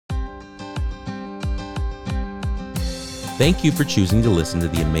Thank you for choosing to listen to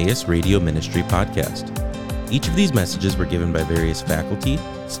the Emmaus Radio Ministry podcast. Each of these messages were given by various faculty,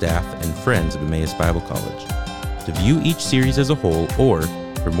 staff, and friends of Emmaus Bible College. To view each series as a whole, or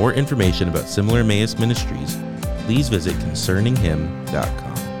for more information about similar Emmaus ministries, please visit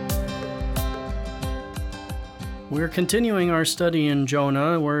concerninghim.com. We're continuing our study in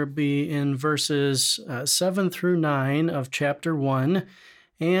Jonah. We'll be in verses 7 through 9 of chapter 1.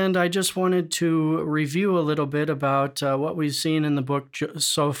 And I just wanted to review a little bit about what we've seen in the book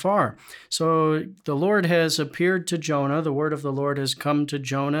so far. So the Lord has appeared to Jonah. The word of the Lord has come to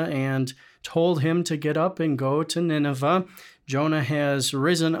Jonah and told him to get up and go to Nineveh. Jonah has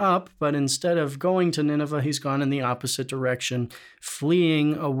risen up, but instead of going to Nineveh, he's gone in the opposite direction,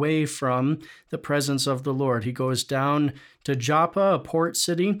 fleeing away from the presence of the Lord. He goes down to Joppa, a port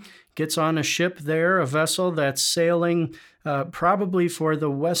city, gets on a ship there, a vessel that's sailing probably for the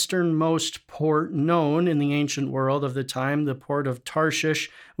westernmost port known in the ancient world of the time, the port of Tarshish,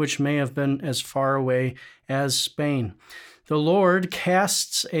 which may have been as far away as Spain. The Lord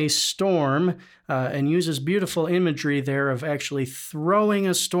casts a storm and uses beautiful imagery there of actually throwing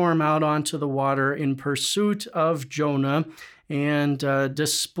a storm out onto the water in pursuit of Jonah, and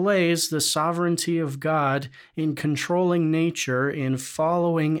displays the sovereignty of God in controlling nature, in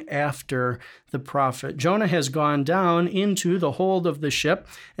following after the prophet. Jonah has gone down into the hold of the ship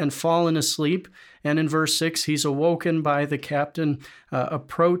and fallen asleep. And in verse 6, he's awoken by the captain,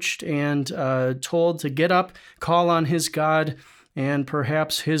 approached and told to get up, call on his God, and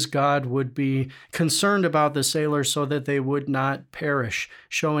perhaps his God would be concerned about the sailors so that they would not perish,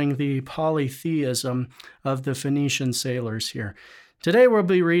 showing the polytheism of the Phoenician sailors here. Today we'll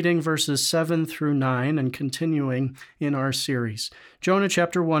be reading verses 7 through 9 and continuing in our series. Jonah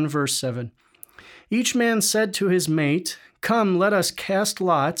chapter 1, verse 7. Each man said to his mate, "Come, let us cast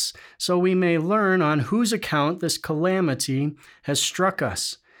lots, so we may learn on whose account this calamity has struck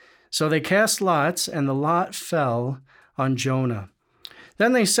us." So they cast lots, and the lot fell on Jonah.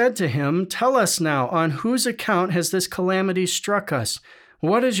 Then they said to him, "Tell us now, on whose account has this calamity struck us?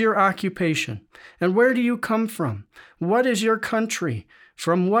 What is your occupation? And where do you come from? What is your country?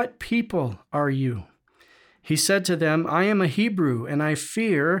 From what people are you?" He said to them, "I am a Hebrew, and I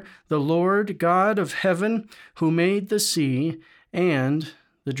fear the Lord God of heaven, who made the sea and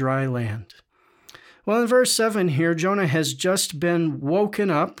the dry land." Well, in verse 7 here, Jonah has just been woken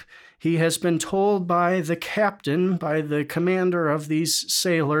up. He has been told by the captain, by the commander of these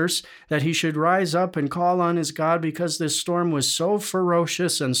sailors, that he should rise up and call on his God because this storm was so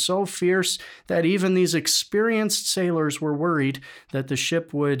ferocious and so fierce that even these experienced sailors were worried that the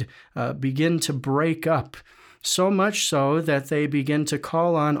ship would begin to break up. So much so that they begin to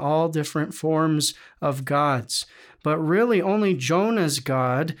call on all different forms of gods. But really, only Jonah's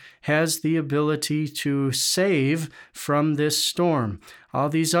God has the ability to save from this storm. All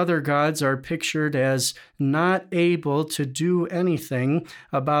these other gods are pictured as not able to do anything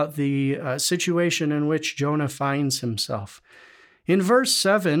about the situation in which Jonah finds himself. In verse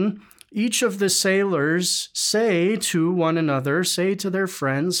 7, each of the sailors say to one another, say to their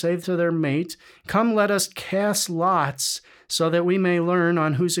friends, say to their mate, "Come, let us cast lots so that we may learn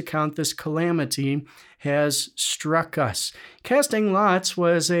on whose account this calamity has struck us." Casting lots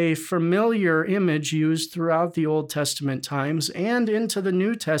was a familiar image used throughout the Old Testament times and into the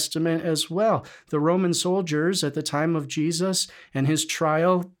New Testament as well. The Roman soldiers at the time of Jesus and his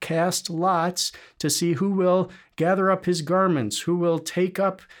trial cast lots to see who will gather up his garments, who will take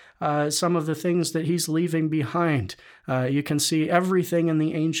up some of the things that he's leaving behind. You can see everything in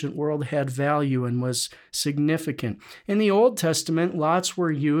the ancient world had value and was significant. In the Old Testament, lots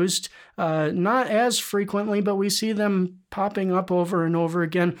were used not as frequently, but we see them popping up over and over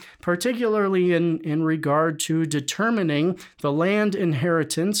again, particularly in regard to determining the land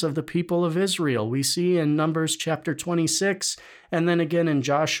inheritance of the people of Israel. We see in Numbers chapter 26, and then again in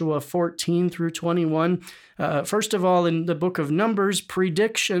Joshua 14 through 21. First of all, in the book of Numbers,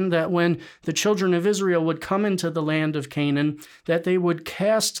 prediction that when the children of Israel would come into the land of Canaan, that they would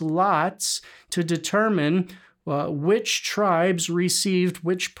cast lots to determine which tribes received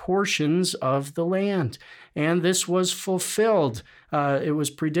which portions of the land. And this was fulfilled. It was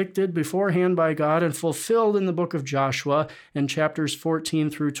predicted beforehand by God and fulfilled in the book of Joshua in chapters 14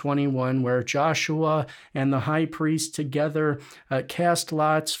 through 21, where Joshua and the high priest together cast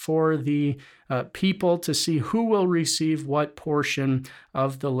lots for the people to see who will receive what portion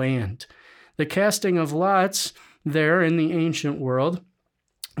of the land. The casting of lots there in the ancient world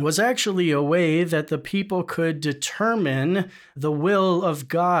was actually a way that the people could determine the will of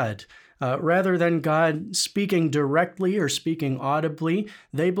God. Rather than God speaking directly or speaking audibly,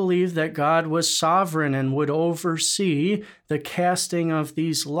 they believed that God was sovereign and would oversee the casting of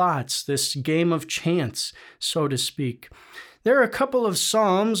these lots, this game of chance, so to speak. There are a couple of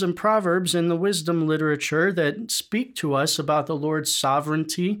Psalms and Proverbs in the wisdom literature that speak to us about the Lord's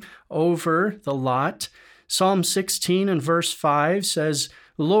sovereignty over the lot. Psalm 16 and verse 5 says,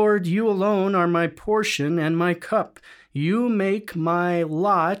 "Lord, you alone are my portion and my cup. You make my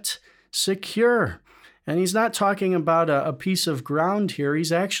lot secure." And he's not talking about a piece of ground here.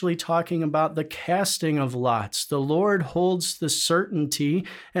 He's actually talking about the casting of lots. The Lord holds the certainty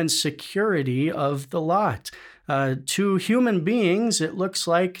and security of the lot. To human beings, it looks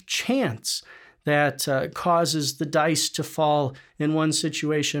like chance that causes the dice to fall in one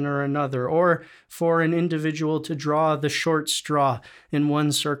situation or another, or for an individual to draw the short straw in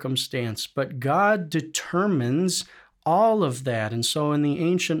one circumstance. But God determines all of that. And so in the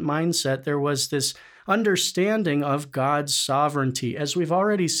ancient mindset, there was this understanding of God's sovereignty. As we've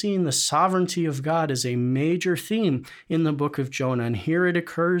already seen, the sovereignty of God is a major theme in the book of Jonah. And here it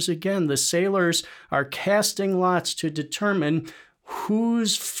occurs again. The sailors are casting lots to determine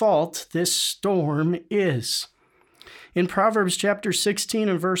whose fault this storm is. In Proverbs chapter 16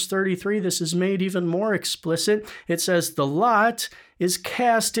 and verse 33, this is made even more explicit. It says, "The lot is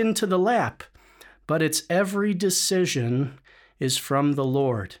cast into the lap, but its every decision is from the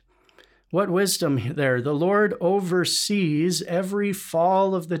Lord." What wisdom there. The Lord oversees every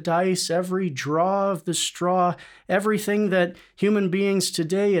fall of the dice, every draw of the straw, everything that human beings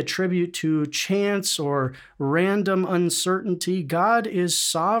today attribute to chance or random uncertainty. God is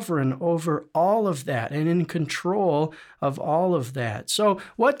sovereign over all of that and in control of all of that. So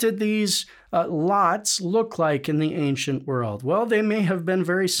what did these lots look like in the ancient world? Well, they may have been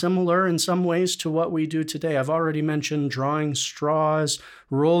very similar in some ways to what we do today. I've already mentioned drawing straws,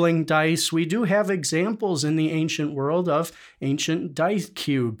 rolling dice. We do have examples in the ancient world of ancient dice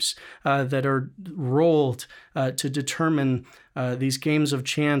cubes that are rolled to determine these games of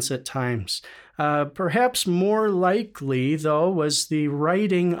chance at times. Perhaps more likely, though, was the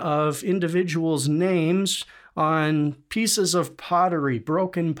writing of individuals' names on pieces of pottery,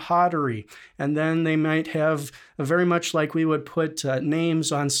 broken pottery. And then they might have, very much like we would put names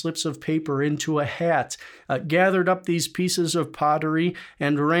on slips of paper into a hat, gathered up these pieces of pottery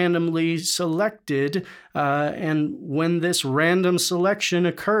and randomly selected. And when this random selection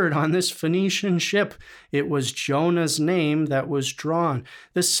occurred on this Phoenician ship, it was Jonah's name that was drawn.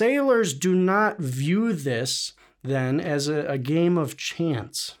 The sailors do not view this then as a game of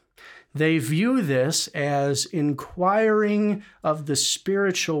chance. They view this as inquiring of the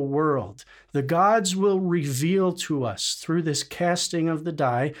spiritual world. The gods will reveal to us through this casting of the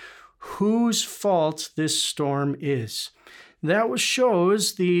die whose fault this storm is. That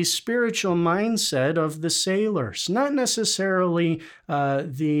shows the spiritual mindset of the sailors, not necessarily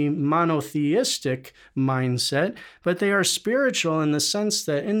the monotheistic mindset, but they are spiritual in the sense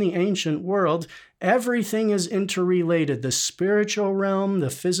that in the ancient world, everything is interrelated. The spiritual realm, the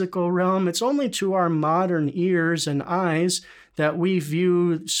physical realm. It's only to our modern ears and eyes that we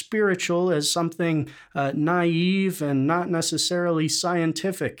view spiritual as something naive and not necessarily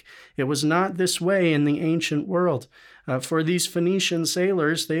scientific. It was not this way in the ancient world. For these Phoenician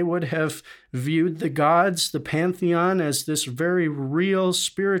sailors, they would have viewed the gods, the pantheon, as this very real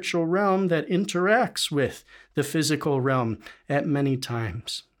spiritual realm that interacts with the physical realm at many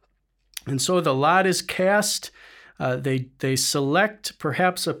times. And so the lot is cast. They select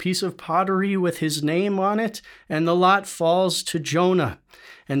perhaps a piece of pottery with his name on it, and the lot falls to Jonah.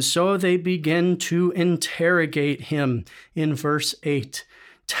 And so they begin to interrogate him in verse 8.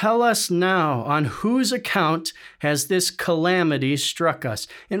 "Tell us now, on whose account has this calamity struck us?"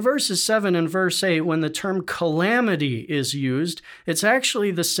 In verses 7 and verse 8, when the term calamity is used, it's actually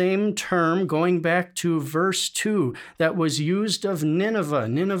the same term going back to verse 2 that was used of Nineveh.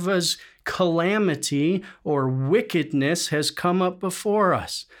 Nineveh's calamity or wickedness has come up before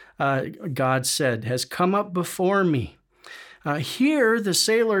us, God said, has come up before me. Here, the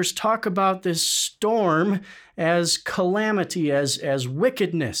sailors talk about this storm as calamity, as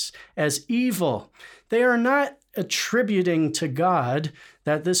wickedness, as evil. They are not attributing to God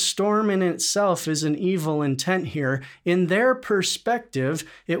that this storm in itself is an evil intent here. In their perspective,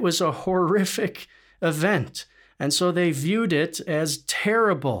 it was a horrific event. And so they viewed it as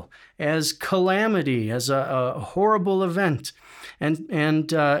terrible, as calamity, as a horrible event.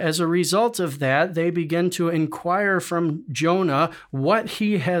 And as a result of that, they begin to inquire from Jonah what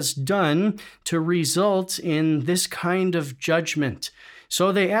he has done to result in this kind of judgment.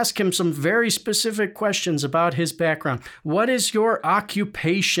 So they ask him some very specific questions about his background. What is your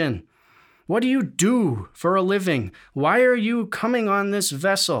occupation? What do you do for a living? Why are you coming on this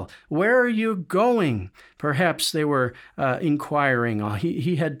vessel? Where are you going?" Perhaps they were inquiring.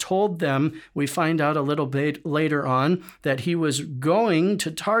 He had told them, we find out a little bit later on, that he was going to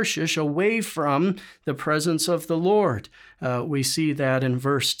Tarshish away from the presence of the Lord. We see that in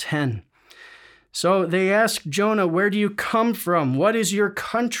verse 10. So they asked Jonah, "Where do you come from? What is your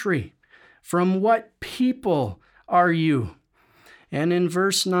country? From what people are you?" And in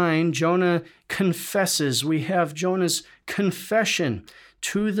verse 9, Jonah confesses. We have Jonah's confession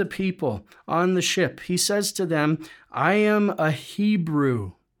to the people on the ship. He says to them, "I am a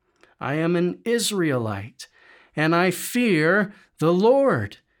Hebrew. I am an Israelite, and I fear the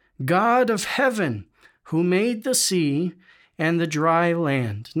Lord, God of heaven, who made the sea and the dry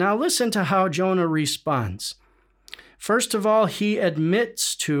land." Now listen to how Jonah responds. First of all, he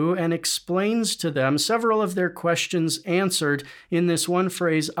admits to and explains to them several of their questions answered in this one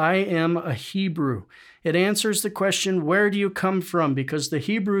phrase, "I am a Hebrew." It answers the question, where do you come from? Because the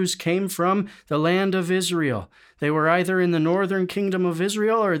Hebrews came from the land of Israel. They were either in the northern kingdom of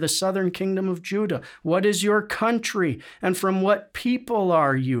Israel or the southern kingdom of Judah. What is your country? And from what people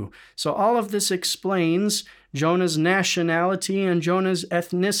are you? So all of this explains Jonah's nationality and Jonah's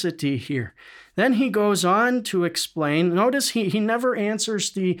ethnicity here. Then he goes on to explain. Notice he never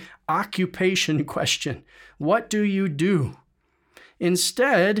answers the occupation question. What do you do?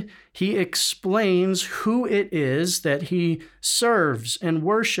 Instead, he explains who it is that he serves and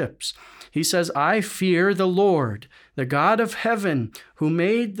worships. He says, "I fear the Lord, the God of heaven, who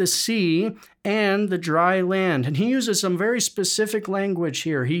made the sea and the dry land." And he uses some very specific language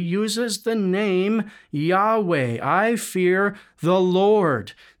here. He uses the name Yahweh. I fear the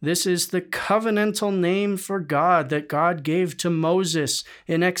Lord. This is the covenantal name for God that God gave to Moses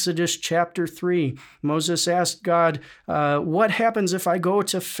in Exodus chapter 3. Moses asked God, "What happens if I go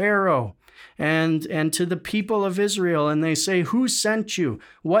to Pharaoh and to the people of Israel, and they say, 'Who sent you?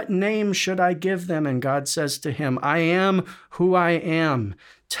 What name should I give them?' And God says to him, 'I am who I am.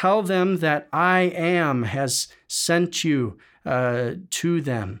 Tell them that I am has sent you to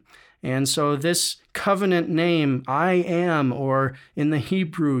them.'" And so this covenant name, I am, or in the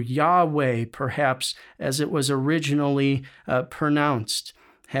Hebrew, Yahweh, perhaps, as it was originally pronounced,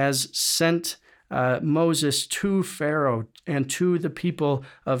 has sent Moses to Pharaoh and to the people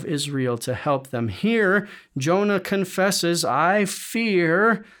of Israel to help them. Here, Jonah confesses, "I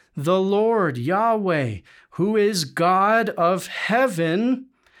fear the Lord, Yahweh, who is God of heaven,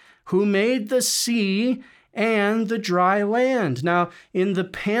 who made the sea and the dry land." Now, in the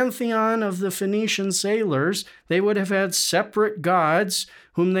pantheon of the Phoenician sailors, they would have had separate gods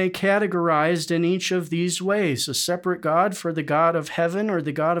whom they categorized in each of these ways. A separate God for the God of heaven or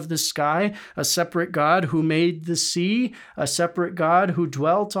the God of the sky, a separate God who made the sea, a separate God who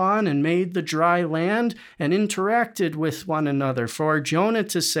dwelt on and made the dry land and interacted with one another. For Jonah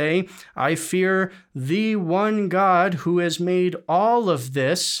to say, "I fear the one God who has made all of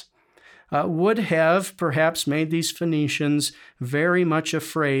this," would have perhaps made these Phoenicians very much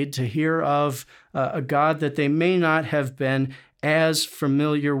afraid to hear of a God that they may not have been as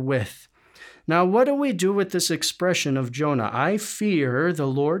familiar with. Now, what do we do with this expression of Jonah? "I fear the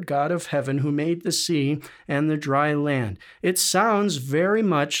Lord God of heaven who made the sea and the dry land." It sounds very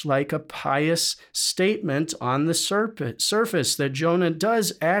much like a pious statement on the surface that Jonah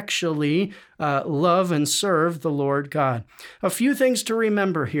does actually love and serve the Lord God. A few things to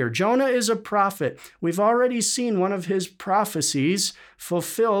remember here. Jonah is a prophet. We've already seen one of his prophecies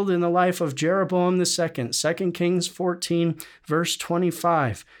fulfilled in the life of Jeroboam II, 2 Kings 14, verse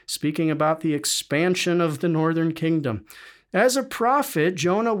 25, speaking about the expansion of the northern kingdom. As a prophet,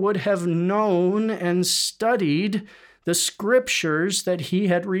 Jonah would have known and studied the scriptures that he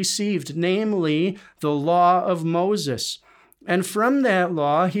had received, namely the law of Moses. And from that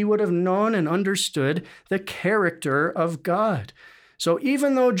law, he would have known and understood the character of God. So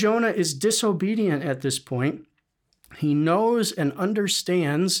even though Jonah is disobedient at this point, he knows and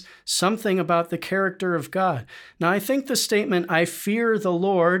understands something about the character of God. Now, I think the statement, "I fear the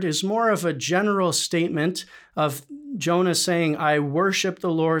Lord," is more of a general statement of Jonah saying, "I worship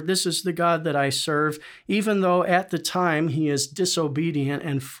the Lord. This is the God that I serve," even though at the time he is disobedient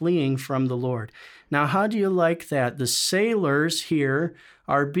and fleeing from the Lord. Now, how do you like that? The sailors here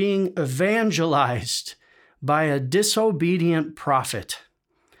are being evangelized by a disobedient prophet.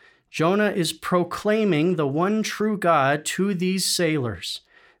 Jonah is proclaiming the one true God to these sailors.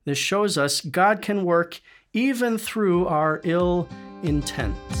 This shows us God can work even through our ill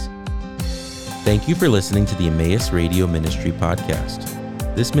intents. Thank you for listening to the Emmaus Radio Ministry podcast.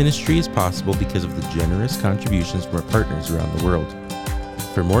 This ministry is possible because of the generous contributions from our partners around the world.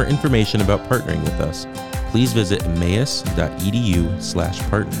 For more information about partnering with us, please visit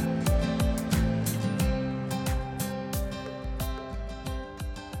emmaus.edu/partner.